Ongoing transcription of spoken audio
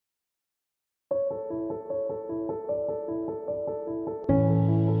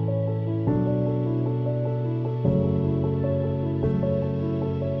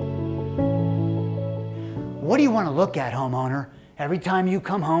What do you want to look at, homeowner, every time you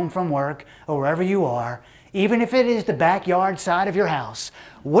come home from work or wherever you are, even if it is the backyard side of your house?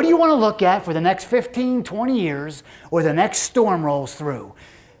 What do you want to look at for the next 15, 20 years or the next storm rolls through?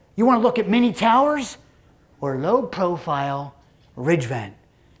 You want to look at mini towers or low profile ridge vent?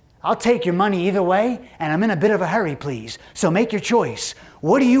 I'll take your money either way, and I'm in a bit of a hurry, please. So make your choice.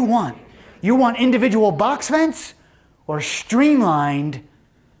 What do you want? You want individual box vents or streamlined,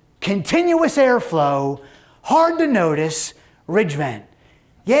 continuous airflow, hard to notice ridge vent?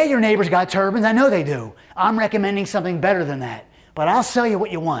 Yeah, your neighbors got turbines. I know they do. I'm recommending something better than that. But I'll sell you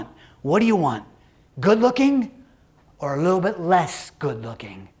what you want. What do you want? Good looking or a little bit less good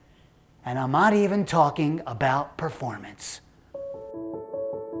looking? And I'm not even talking about performance.